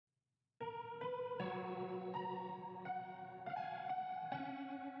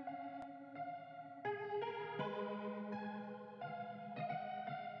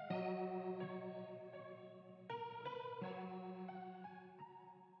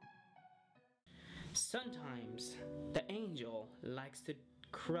Sometimes the angel likes to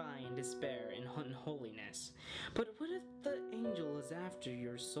cry in despair and unholiness. But what if the angel is after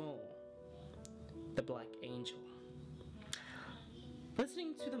your soul? The Black Angel.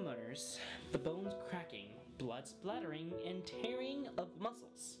 Listening to the mutters, the bones cracking, blood splattering, and tearing of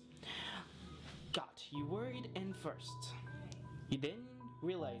muscles got you worried and first. You then,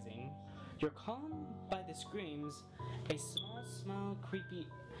 realizing you're calmed by the screams, a small smile creepy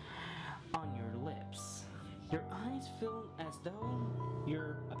on your lips. Your eyes feel as though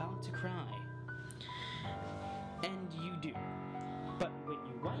you're about to cry. And you do. But when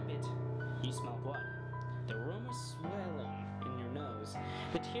you wipe it, you smell blood. The aroma swelling in your nose,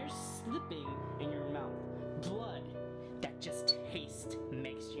 the tears slipping in your mouth. Blood that just taste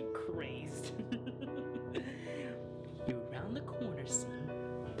makes you crazed. You round the corner, see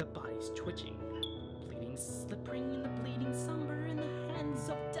the body's twitching, bleeding, slipping in the bleeding somber in the hands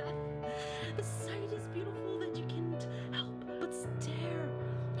of death. The sight is beautiful that you can't help but stare.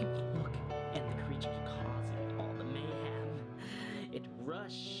 You look, and the creature causing all the mayhem. It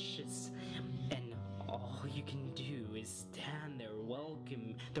rushes, and all you can do is stand there,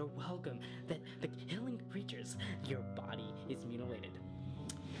 welcome that the killing creatures. Your body is mutilated.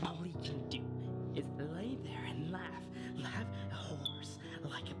 All you can do is lay there and laugh hoarse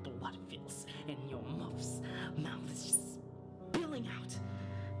like a blood fits, and your mouth is just spilling out.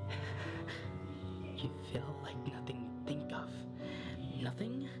 You feel like nothing to think of.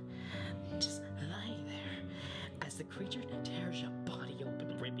 Nothing? Just lie there as the creature tears your body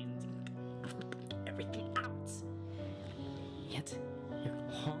open, ripping everything out. Yet, you're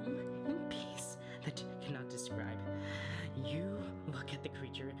calm and peace that you cannot describe. You look at the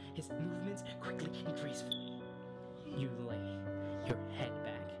creature, his movements quickly and gracefully. You lay your head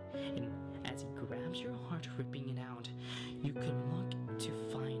back, and as he grabs your heart, ripping it out, you can look to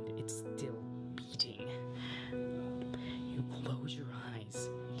find it still beating. You close your eyes,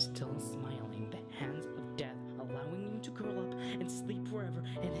 still smiling, the hands of death allowing you to curl up and sleep forever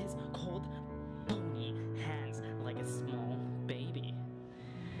in his cold, bony hands like a small baby.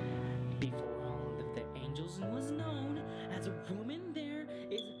 Before all of the angels was known as a woman, there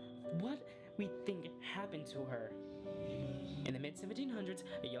is what we think happened to her. In the mid-1700s,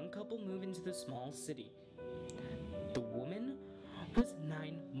 a young couple moved into the small city. The woman was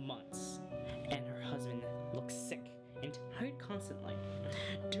 9 months, and her husband looked sick and tired constantly.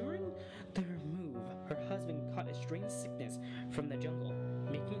 During their move, her husband caught a strange sickness from the jungle,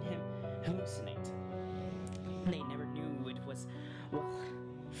 making him hallucinate. They never knew it was,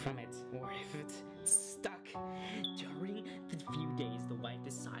 from it, or if it stuck. During the few days, the wife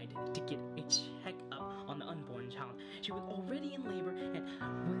decided to get a check-up on the unborn child. She was already in labor and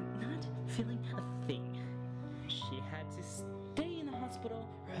was not feeling a thing. She had to stay in the hospital.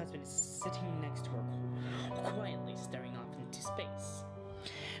 Her husband is sitting next to her, quietly staring off into space.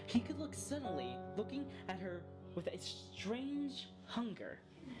 He could look suddenly, looking at her with a strange hunger.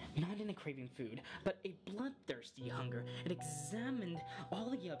 Not in a craving food, but a bloodthirsty hunger. It examined all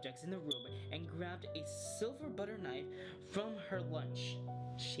the objects in the room and grabbed a silver butter knife from her lunch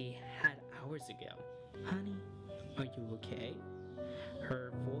she had hours ago. Honey, are you okay?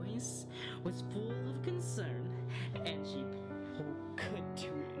 Her voice was full of concern, and she could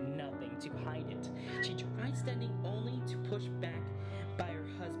do nothing to hide it. She tried standing only to push back by her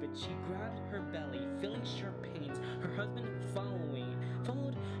husband. She grabbed her belly, feeling sharp pains. Her husband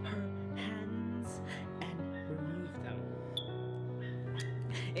followed her hands and removed them.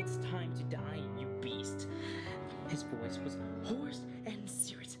 It's time to die, you beast. His voice was hoarse and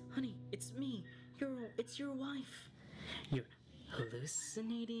serious. Honey, it's me. It's your wife. You're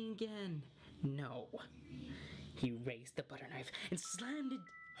hallucinating again. No. He raised the butter knife and slammed it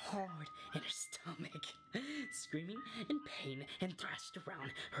hard in her stomach. Screaming in pain and thrashed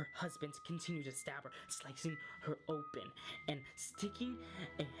around, her husband continued to stab her, slicing her open and sticking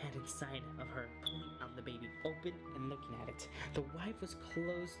a hand inside of her, pulling out the baby open and looking at it. The wife was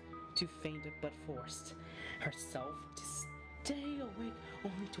close to faint but forced herself to stay awake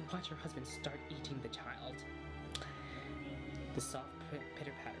only to watch her husband start eating the child. The soft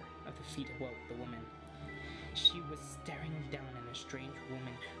pitter-patter of the feet awoke the woman. She was staring down at a strange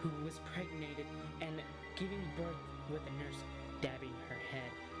woman who was pregnated and giving birth, with a nurse dabbing her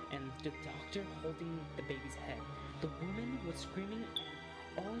head and the doctor holding the baby's head. The woman was screaming,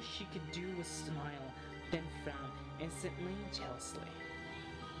 and all she could do was smile, then frown instantly, jealously.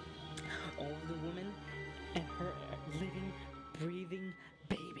 Over the woman and her living, breathing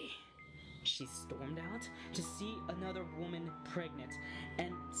baby. She stormed out to see another woman pregnant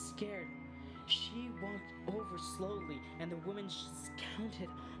and scared. She walked over slowly, and the woman counted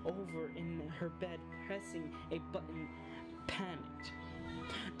over in her bed, pressing a button, panicked.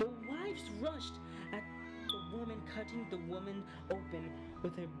 The wives rushed at the woman, cutting the woman open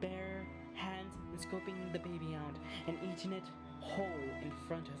with her bare hands and scoping the baby out and eating it whole in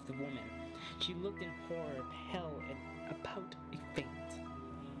front of the woman. She looked in horror, pale and about a faint.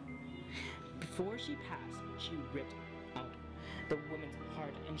 Before she passed, she ripped out the woman's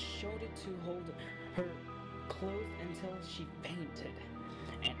heart and showed it to hold her closed until she fainted,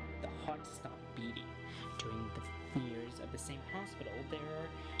 and the heart stopped beating. During the years of the same hospital, there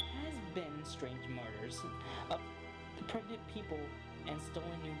has been strange murders of pregnant people and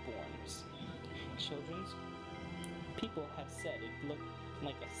stolen newborns. Children's people have said it looked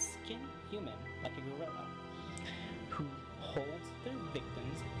like a skinned human, like a gorilla, who holds their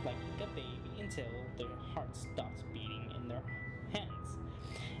victims like a baby until their heart stops beating in their hands.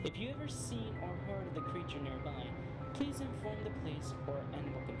 If you ever seen or heard of the creature nearby, please inform the police or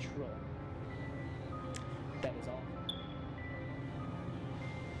animal control. That is all.